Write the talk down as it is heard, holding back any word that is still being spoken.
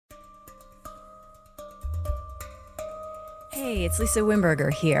Hey, it's Lisa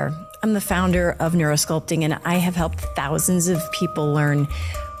Wimberger here. I'm the founder of Neurosculpting, and I have helped thousands of people learn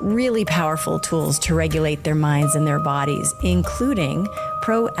really powerful tools to regulate their minds and their bodies, including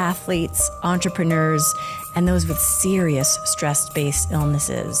pro athletes, entrepreneurs, and those with serious stress-based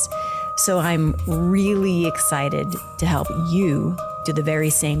illnesses. So I'm really excited to help you do the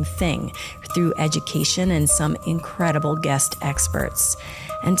very same thing through education and some incredible guest experts.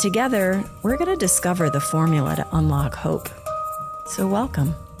 And together, we're going to discover the formula to unlock hope. So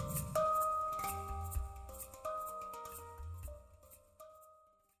welcome.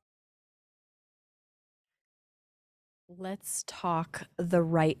 Let's talk the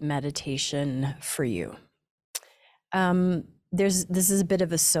right meditation for you. This is a bit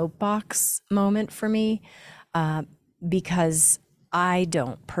of a soapbox moment for me because I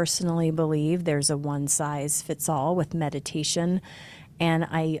don't personally believe there's a one size fits all with meditation. And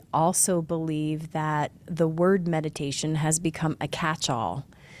I also believe that the word meditation has become a catch-all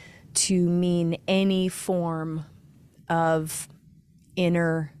to mean any form of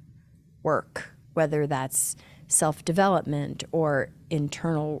inner work, whether that's self-development or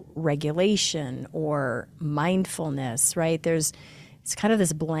internal regulation or mindfulness, right? It's kind of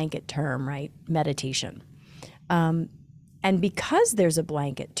this blanket term, right? Meditation. And because there's a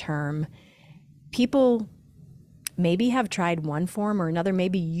blanket term, people maybe have tried one form or another.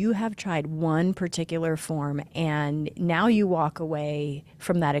 Maybe you have tried one particular form, and now you walk away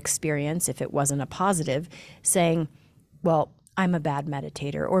from that experience, if it wasn't a positive, saying, well, I'm a bad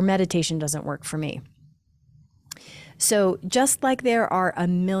meditator, or meditation doesn't work for me. So just like there are a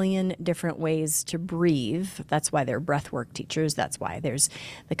million different ways to breathe, that's why they're breathwork teachers. That's why there's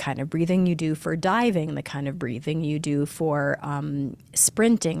the kind of breathing you do for diving, the kind of breathing you do for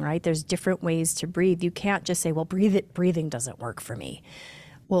sprinting, right? There's different ways to breathe. You can't just say, well, breathing doesn't work for me.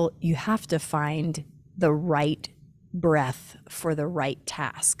 Well, you have to find the right breath for the right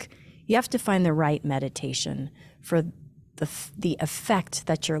task. You have to find the right meditation for the effect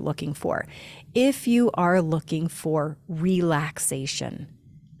that you're looking for. If you are looking for relaxation,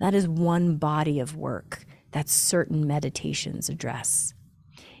 that is one body of work that certain meditations address.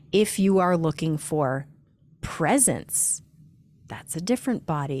 If you are looking for presence, that's a different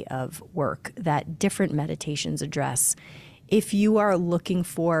body of work that different meditations address. If you are looking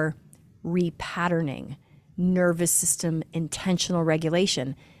for repatterning, nervous system intentional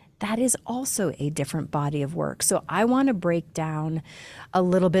regulation, that is also a different body of work. So I want to break down a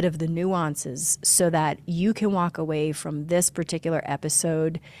little bit of the nuances so that you can walk away from this particular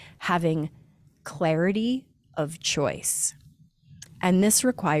episode having clarity of choice. And this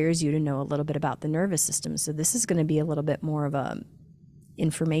requires you to know a little bit about the nervous system. So this is going to be a little bit more of a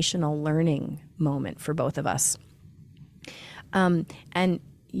informational learning moment for both of us. And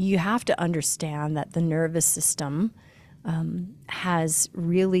you have to understand that the nervous system has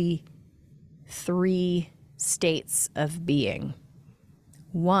really three states of being.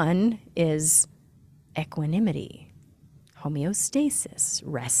 One is equanimity, homeostasis,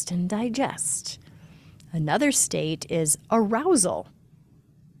 rest and digest. Another state is arousal.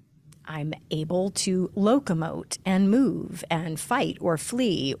 I'm able to locomote and move and fight or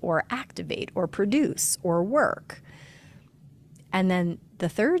flee or activate or produce or work. And then the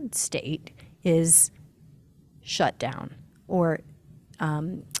third state is shut down or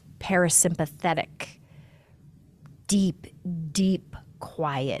parasympathetic, deep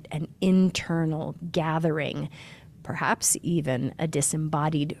quiet, an internal gathering, perhaps even a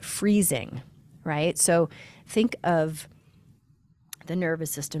disembodied freezing, right? So think of the nervous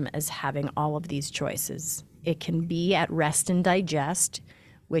system as having all of these choices. It can be at rest and digest,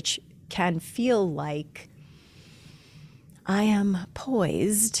 which can feel like I am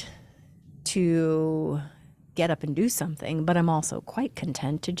poised to get up and do something, but I'm also quite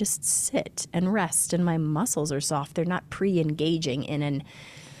content to just sit and rest, and my muscles are soft. They're not pre-engaging in a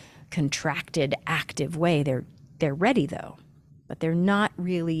contracted, active way. They're ready though, but they're not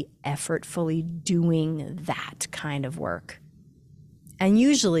really effortfully doing that kind of work. And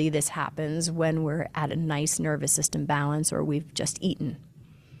usually this happens when we're at a nice nervous system balance or we've just eaten.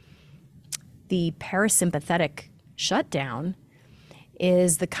 The parasympathetic shutdown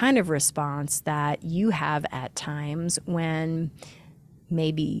is the kind of response that you have at times when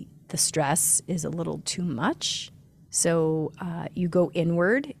maybe the stress is a little too much. So you go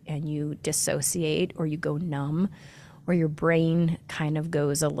inward and you dissociate, or you go numb, or your brain kind of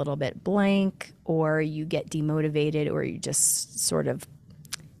goes a little bit blank, or you get demotivated, or you just sort of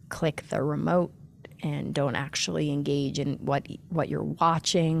click the remote and don't actually engage in what you're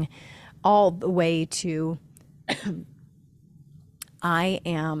watching, all the way to I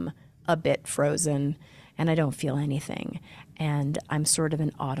am a bit frozen and I don't feel anything. And I'm sort of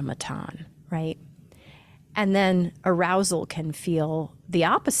an automaton, right? And then arousal can feel the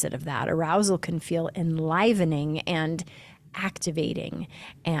opposite of that. Arousal can feel enlivening and activating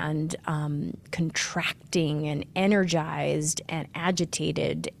and contracting and energized and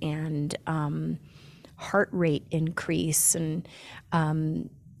agitated and heart rate increase and kind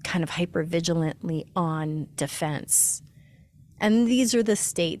of hypervigilantly on defense. And these are the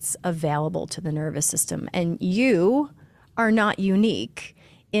states available to the nervous system. And you are not unique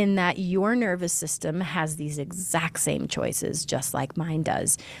in that your nervous system has these exact same choices, just like mine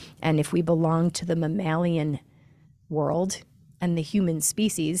does. And if we belong to the mammalian world and the human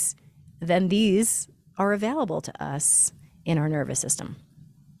species, then these are available to us in our nervous system.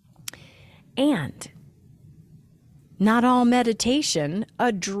 And not all meditation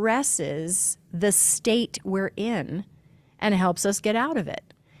addresses the state we're in and helps us get out of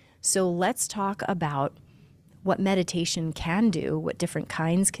it. So let's talk about what meditation can do, what different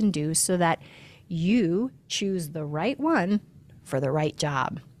kinds can do, so that you choose the right one for the right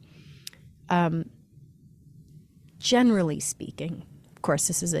job. Generally speaking, of course,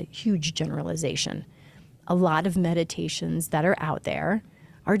 this is a huge generalization. A lot of meditations that are out there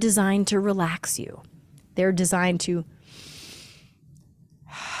are designed to relax you. They're designed to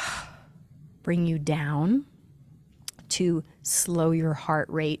bring you down, to slow your heart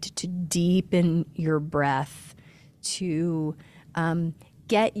rate, to deepen your breath, to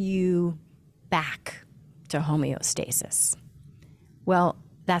get you back to homeostasis. Well,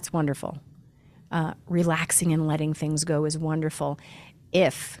 that's wonderful. Relaxing and letting things go is wonderful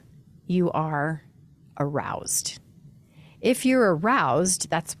if you are aroused. If you're aroused,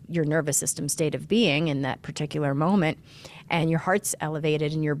 that's your nervous system state of being in that particular moment, and your heart's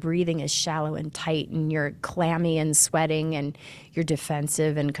elevated and your breathing is shallow and tight and you're clammy and sweating and you're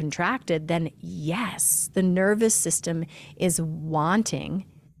defensive and contracted, then yes, the nervous system is wanting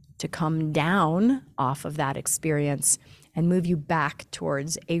to come down off of that experience and move you back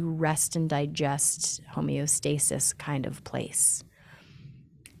towards a rest and digest homeostasis kind of place.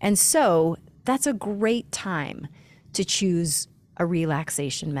 And so that's a great time to choose a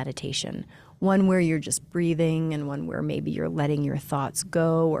relaxation meditation, one where you're just breathing and one where maybe you're letting your thoughts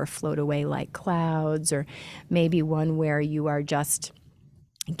go or float away like clouds, or maybe one where you are just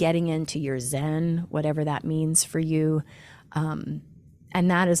getting into your Zen, whatever that means for you. And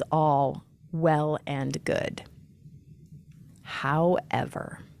that is all well and good.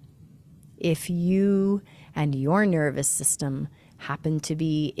 However, if you and your nervous system happen to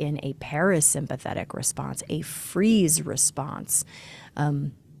be in a parasympathetic response, a freeze response,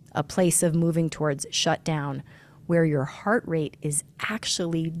 a place of moving towards shutdown, where your heart rate is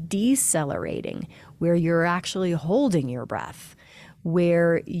actually decelerating, where you're actually holding your breath,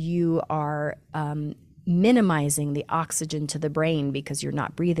 where you are minimizing the oxygen to the brain because you're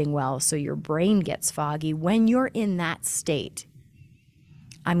not breathing well, so your brain gets foggy. When you're in that state,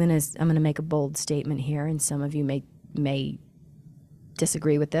 I'm gonna make a bold statement here, and some of you may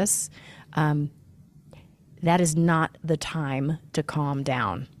disagree with this. That is not the time to calm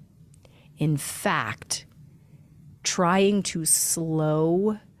down. In fact, trying to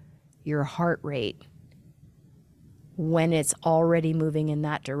slow your heart rate when it's already moving in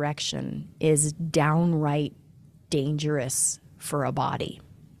that direction is downright dangerous for a body.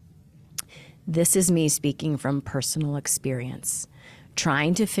 This is me speaking from personal experience,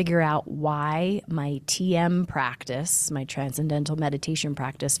 trying to figure out why my TM practice, my transcendental meditation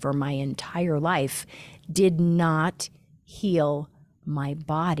practice for my entire life, did not heal my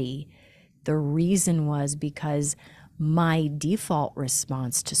body. The reason was because my default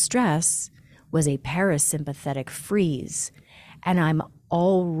response to stress was a parasympathetic freeze, and I'm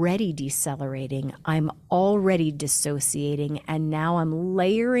already decelerating, I'm already dissociating, and now I'm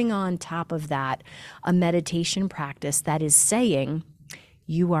layering on top of that a meditation practice that is saying,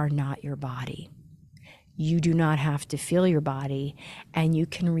 you are not your body. You do not have to feel your body, and you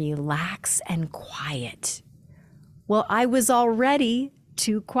can relax and quiet. Well, I was already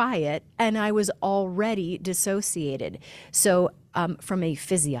too quiet, and I was already dissociated. So from a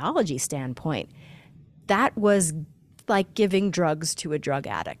physiology standpoint, that was like giving drugs to a drug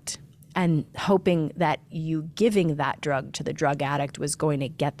addict and hoping that you giving that drug to the drug addict was going to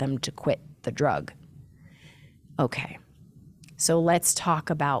get them to quit the drug. Okay, so let's talk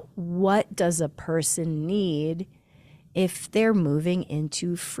about what does a person need if they're moving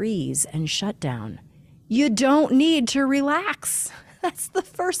into freeze and shutdown. You don't need to relax. That's the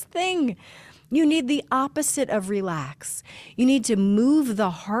first thing. You need the opposite of relax. You need to move the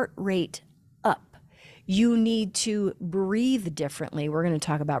heart rate up. You need to breathe differently. We're going to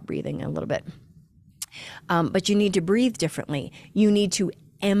talk about breathing in a little bit. But you need to breathe differently. You need to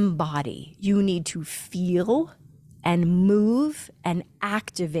embody. You need to feel and move and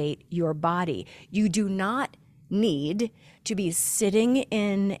activate your body. You do not need to be sitting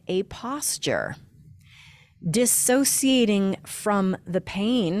in a posture, dissociating from the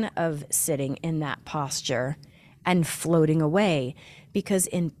pain of sitting in that posture and floating away. Because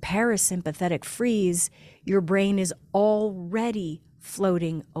in parasympathetic freeze, your brain is already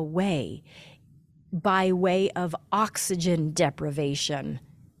floating away by way of oxygen deprivation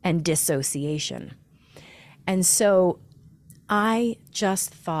and dissociation. And so I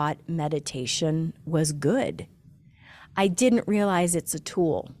just thought meditation was good. I didn't realize it's a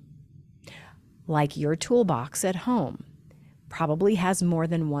tool. Like your toolbox at home probably has more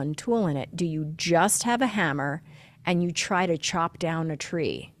than one tool in it. Do you just have a hammer and you try to chop down a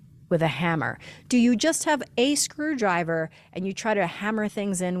tree with a hammer? Do you just have a screwdriver and you try to hammer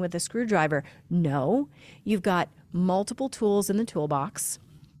things in with a screwdriver? No, you've got multiple tools in the toolbox.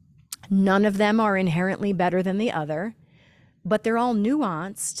 None of them are inherently better than the other, but they're all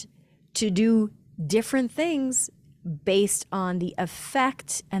nuanced to do different things based on the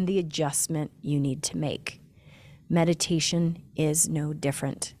effect and the adjustment you need to make. Meditation is no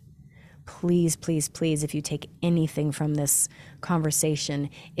different. Please, please, please, if you take anything from this conversation,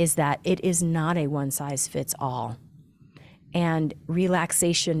 is that it is not a one-size-fits-all. And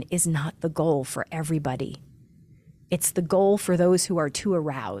relaxation is not the goal for everybody. It's the goal for those who are too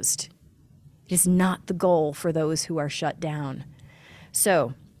aroused. It is not the goal for those who are shut down.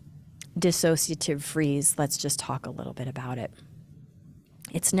 So, dissociative freeze, let's just talk a little bit about it.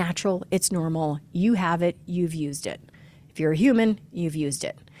 It's natural, it's normal, you have it, you've used it. If you're a human, you've used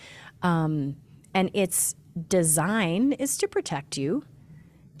it. And its design is to protect you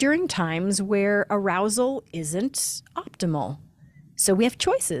during times where arousal isn't optimal. So we have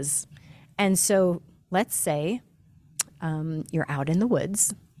choices. And so let's say you're out in the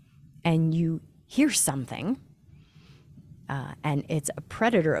woods and you hear something, and it's a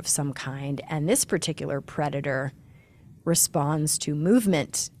predator of some kind, and this particular predator responds to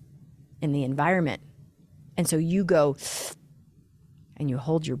movement in the environment. And so you go and you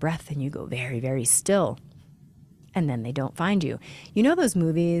hold your breath and you go very, very still. And then they don't find you. You know those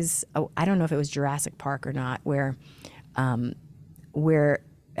movies, I don't know if it was Jurassic Park or not, where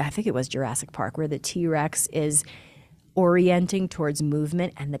I think it was Jurassic Park, where the T-Rex is orienting towards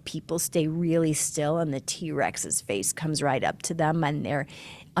movement and the people stay really still and the T-Rex's face comes right up to them and they're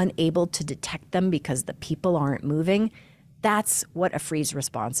unable to detect them because the people aren't moving. That's what a freeze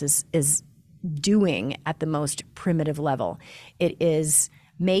response is doing at the most primitive level. It is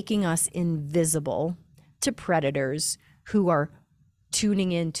making us invisible to predators who are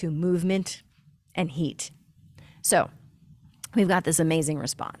tuning into movement and heat. So we've got this amazing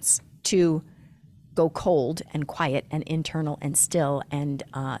response to go cold and quiet and internal and still and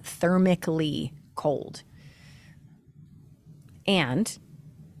thermically cold. And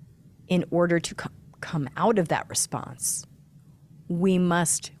in order to come out of that response, we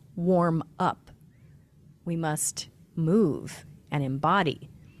must warm up. We must move and embody.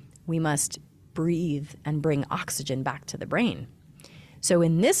 We must breathe and bring oxygen back to the brain. So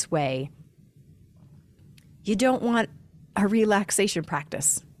in this way, you don't want a relaxation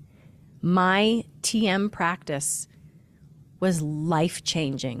practice. My TM practice was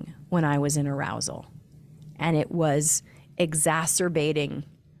life-changing when I was in arousal, and it was exacerbating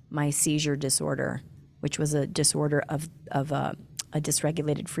my seizure disorder, which was a disorder of a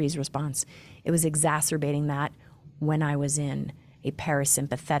dysregulated freeze response. It was exacerbating that when I was in a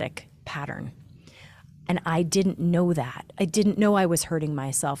parasympathetic pattern. And I didn't know that. I didn't know I was hurting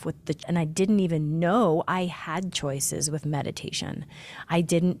myself and I didn't even know I had choices with meditation. I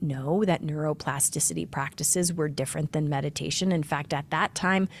didn't know that neuroplasticity practices were different than meditation. In fact, at that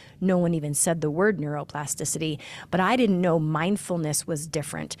time, no one even said the word neuroplasticity, but I didn't know mindfulness was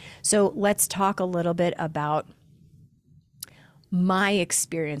different. So let's talk a little bit about my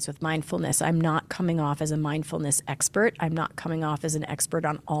experience with mindfulness. I'm not coming off as a mindfulness expert. I'm not coming off as an expert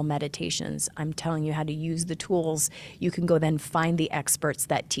on all meditations. I'm telling you how to use the tools. You can go then find the experts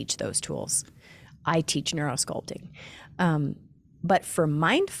that teach those tools. I teach neurosculpting. But for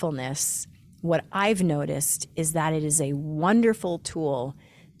mindfulness, what I've noticed is that it is a wonderful tool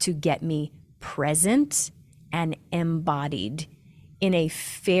to get me present and embodied in a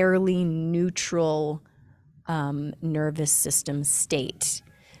fairly neutral nervous system state.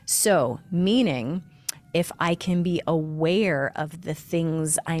 So, meaning if I can be aware of the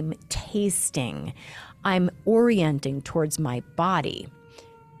things I'm tasting, I'm orienting towards my body.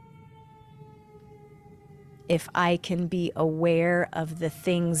 if I can be aware of the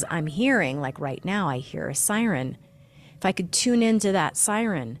things I'm hearing, like right now I hear a siren, if I could tune into that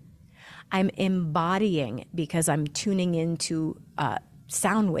siren, I'm embodying because I'm tuning into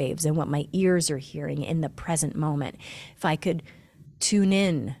sound waves and what my ears are hearing in the present moment. If I could tune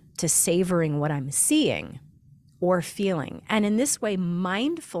in to savoring what I'm seeing or feeling. And in this way,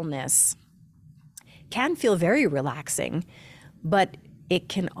 mindfulness can feel very relaxing, but it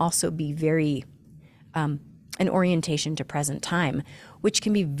can also be very an orientation to present time, which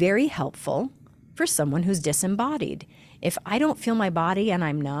can be very helpful for someone who's disembodied. If I don't feel my body and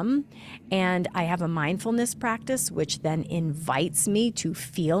I'm numb, and I have a mindfulness practice, which then invites me to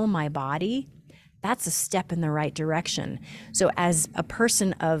feel my body, that's a step in the right direction. So as a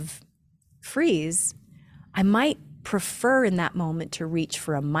person of freeze, I might prefer in that moment to reach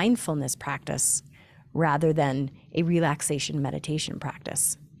for a mindfulness practice rather than a relaxation meditation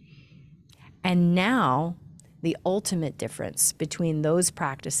practice. And now the ultimate difference between those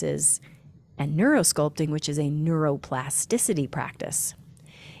practices and neurosculpting, which is a neuroplasticity practice,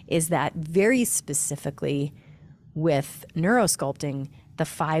 is that very specifically with neurosculpting, the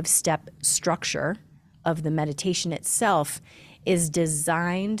 5-step structure of the meditation itself is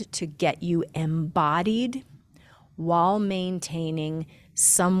designed to get you embodied while maintaining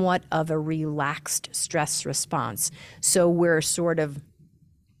somewhat of a relaxed stress response. So we're sort of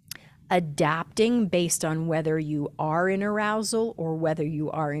adapting based on whether you are in arousal or whether you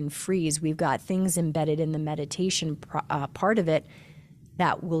are in freeze. We've got things embedded in the meditation part of it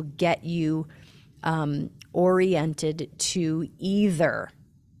that will get you oriented to either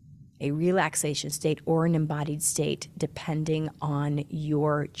a relaxation state or an embodied state, depending on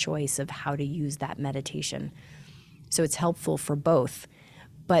your choice of how to use that meditation. So it's helpful for both.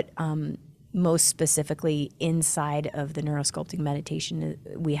 But most specifically inside of the neurosculpting meditation,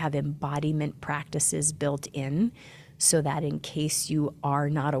 we have embodiment practices built in so that in case you are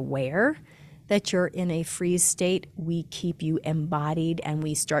not aware that you're in a freeze state, we keep you embodied and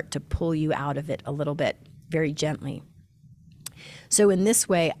we start to pull you out of it a little bit, very gently. So in this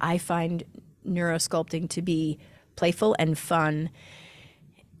way, I find neurosculpting to be playful and fun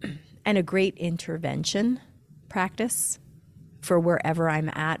and a great intervention practice for wherever I'm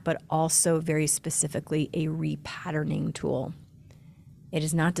at, but also very specifically a repatterning tool. It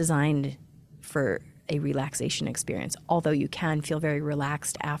is not designed for a relaxation experience, although you can feel very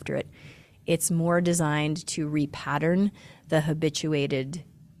relaxed after it. It's more designed to repattern the habituated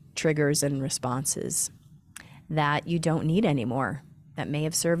triggers and responses that you don't need anymore, that may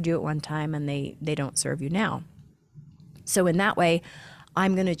have served you at one time and they don't serve you now. So in that way,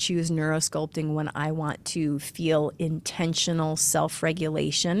 I'm going to choose neurosculpting when I want to feel intentional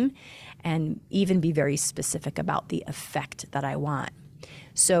self-regulation and even be very specific about the effect that I want.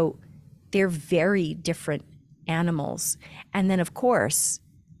 So they're very different animals. And then, of course,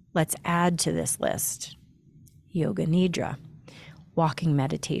 let's add to this list Yoga Nidra, walking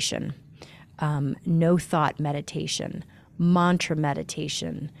meditation, no thought meditation, mantra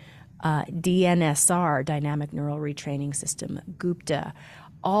meditation, DNSR, Dynamic Neural Retraining System, Gupta,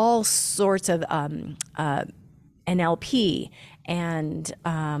 all sorts of NLP and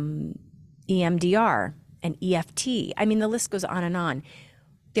EMDR and EFT. I mean, the list goes on and on.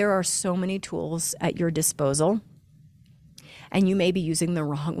 There are so many tools at your disposal, and you may be using the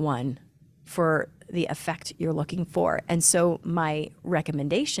wrong one for the effect you're looking for. And so my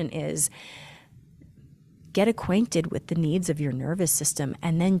recommendation is get acquainted with the needs of your nervous system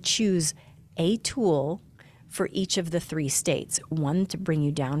and then choose a tool for each of the 3 states. One to bring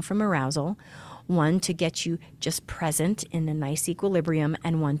you down from arousal, one to get you just present in a nice equilibrium,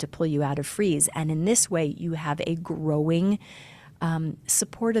 and one to pull you out of freeze. And in this way, you have a growing,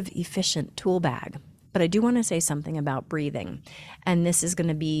 supportive, efficient tool bag. But I do want to say something about breathing. And this is going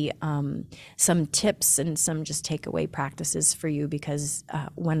to be some tips and some just takeaway practices for you, because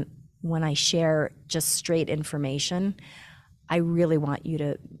when I share just straight information, I really want you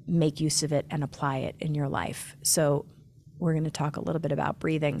to make use of it and apply it in your life. So we're going to talk a little bit about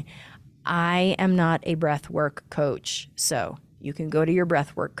breathing. I am not a breath work coach, so you can go to your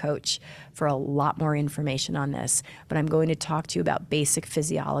breath work coach for a lot more information on this. But I'm going to talk to you about basic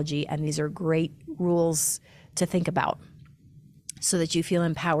physiology, and these are great rules to think about so that you feel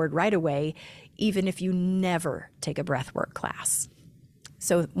empowered right away, even if you never take a breath work class.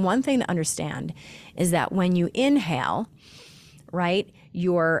 So one thing to understand is that when you inhale, right,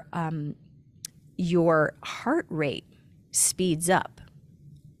 your heart rate speeds up.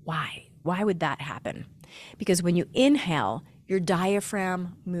 Why? Why would that happen? Because when you inhale, your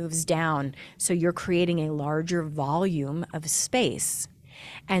diaphragm moves down, so you're creating a larger volume of space.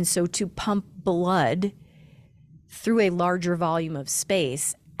 And so to pump blood through a larger volume of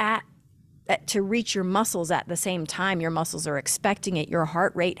space to reach your muscles at the same time your muscles are expecting it, your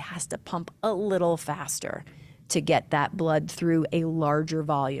heart rate has to pump a little faster to get that blood through a larger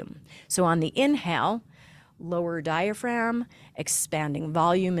volume. So on the inhale, lower diaphragm, expanding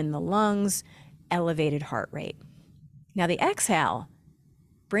volume in the lungs, elevated heart rate. Now the exhale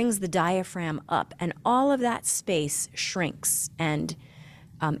brings the diaphragm up, and all of that space shrinks and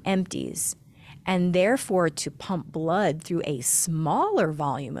empties. And therefore, to pump blood through a smaller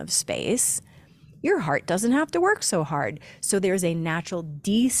volume of space, your heart doesn't have to work so hard. So there's a natural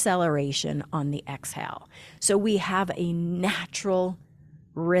deceleration on the exhale. So we have a natural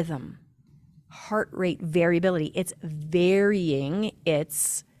rhythm, heart rate variability. It's varying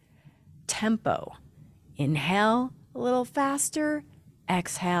its tempo. Inhale a little faster,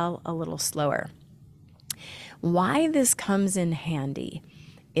 exhale a little slower. Why this comes in handy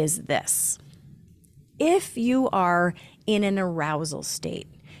is this. If you are in an arousal state,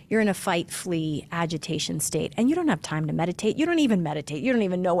 you're in a fight, flee, agitation state, and you don't have time to meditate, you don't even meditate, you don't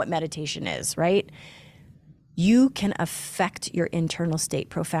even know what meditation is, right? You can affect your internal state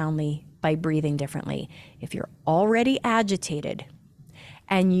profoundly by breathing differently. If you're already agitated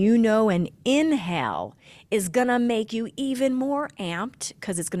and you know an inhale is gonna make you even more amped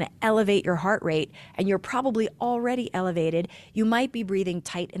because it's gonna elevate your heart rate, and you're probably already elevated, you might be breathing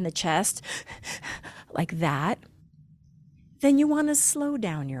tight in the chest like that, then you wanna slow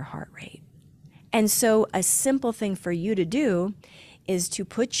down your heart rate. And so a simple thing for you to do is to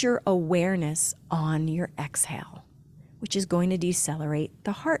put your awareness on your exhale, which is going to decelerate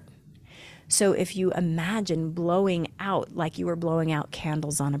the heart. So if you imagine blowing out like you were blowing out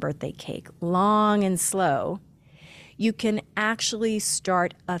candles on a birthday cake, long and slow, you can actually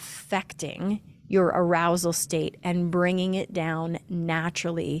start affecting your arousal state and bringing it down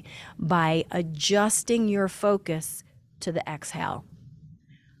naturally by adjusting your focus to the exhale.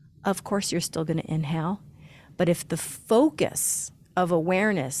 Of course, you're still going to inhale, but if the focus of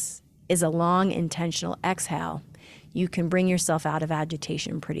awareness is a long, intentional exhale, you can bring yourself out of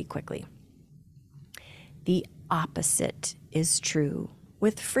agitation pretty quickly. The opposite is true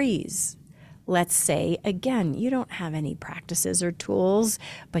with freeze. Let's say, again, you don't have any practices or tools,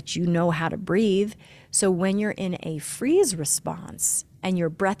 but you know how to breathe. So when you're in a freeze response and your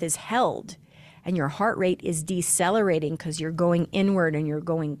breath is held and your heart rate is decelerating because you're going inward and you're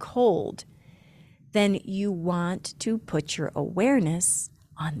going cold, then you want to put your awareness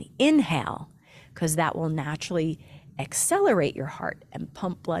on the inhale, because that will naturally accelerate your heart and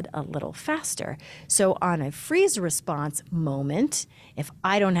pump blood a little faster. So on a freeze response moment, if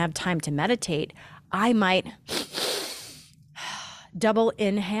I don't have time to meditate, I might double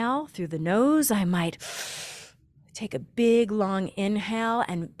inhale through the nose. I might take a big long inhale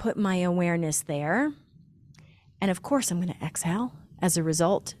and put my awareness there. And of course, I'm going to exhale as a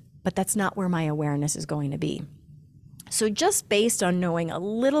result, but that's not where my awareness is going to be. So just based on knowing a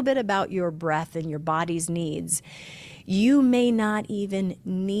little bit about your breath and your body's needs, you may not even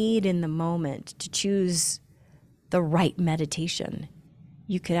need in the moment to choose the right meditation.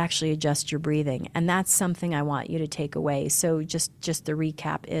 You could actually adjust your breathing. And that's something I want you to take away. So just the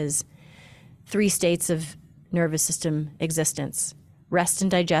recap is 3 states of nervous system existence. Rest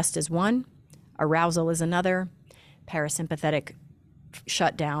and digest is one, arousal is another, parasympathetic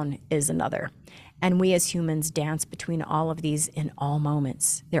shutdown is another. And we as humans dance between all of these in all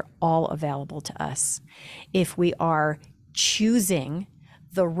moments. They're all available to us. If we are choosing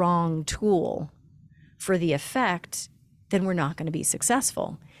the wrong tool for the effect, then we're not going to be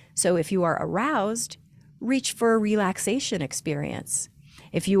successful. So if you are aroused, reach for a relaxation experience.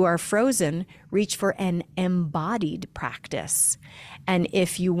 If you are frozen, reach for an embodied practice. And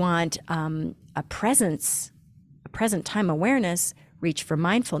if you want a present time awareness, reach for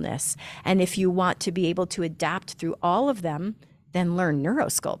mindfulness. And if you want to be able to adapt through all of them, then learn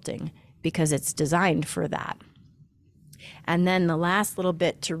neurosculpting, because it's designed for that. And then the last little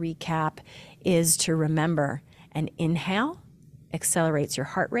bit to recap is to remember an inhale accelerates your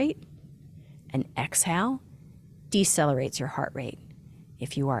heart rate, an exhale decelerates your heart rate.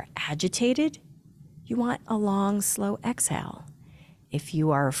 If you are agitated, you want a long, slow exhale. If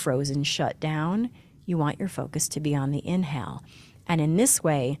you are frozen, shut down, you want your focus to be on the inhale. And in this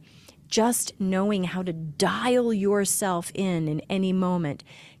way, just knowing how to dial yourself in any moment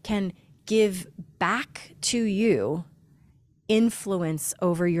can give back to you influence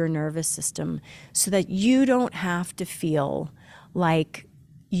over your nervous system, so that you don't have to feel like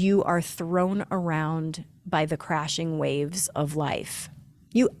you are thrown around by the crashing waves of life.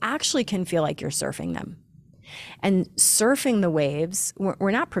 You actually can feel like you're surfing them. And surfing the waves,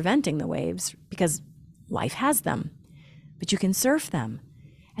 we're not preventing the waves, because Life has them, but you can surf them.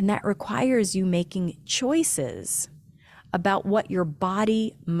 And that requires you making choices about what your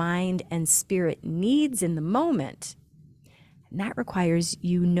body, mind, and spirit needs in the moment. And that requires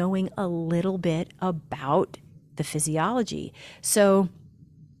you knowing a little bit about the physiology. So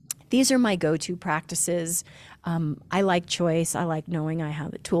these are my go-to practices. I like choice. I like knowing I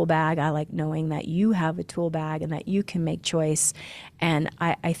have a tool bag. I like knowing that you have a tool bag and that you can make choice. And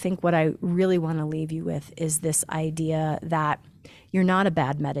I think what I really want to leave you with is this idea that you're not a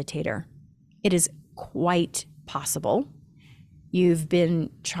bad meditator. It is quite possible you've been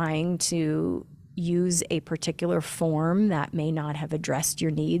trying to use a particular form that may not have addressed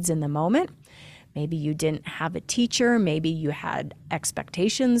your needs in the moment. Maybe you didn't have a teacher, maybe you had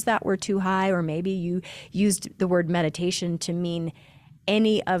expectations that were too high, or maybe you used the word meditation to mean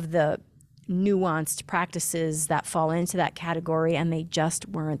any of the nuanced practices that fall into that category, and they just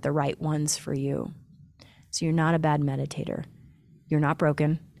weren't the right ones for you. So you're not a bad meditator. You're not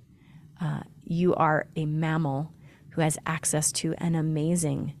broken. You are a mammal who has access to an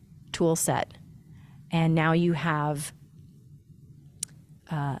amazing tool set. And now you have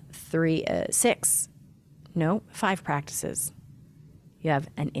 5 practices. You have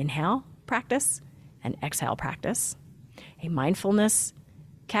an inhale practice, an exhale practice, a mindfulness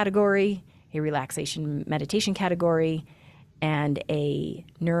category, a relaxation meditation category, and a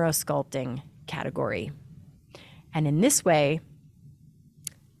neurosculpting category. And in this way,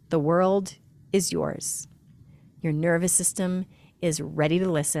 the world is yours. Your nervous system is ready to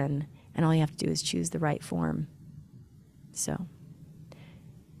listen, and all you have to do is choose the right form. So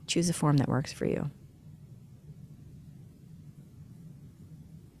choose a form that works for you.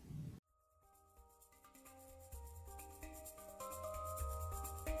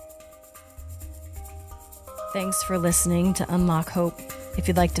 Thanks for listening to Unlock Hope. If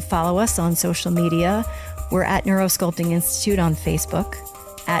you'd like to follow us on social media, we're at Neurosculpting Institute on Facebook,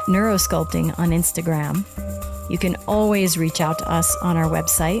 at Neurosculpting on Instagram. You can always reach out to us on our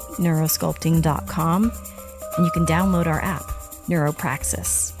website, neurosculpting.com, and you can download our app,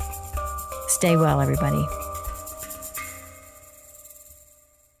 Neuropraxis. Stay well, everybody.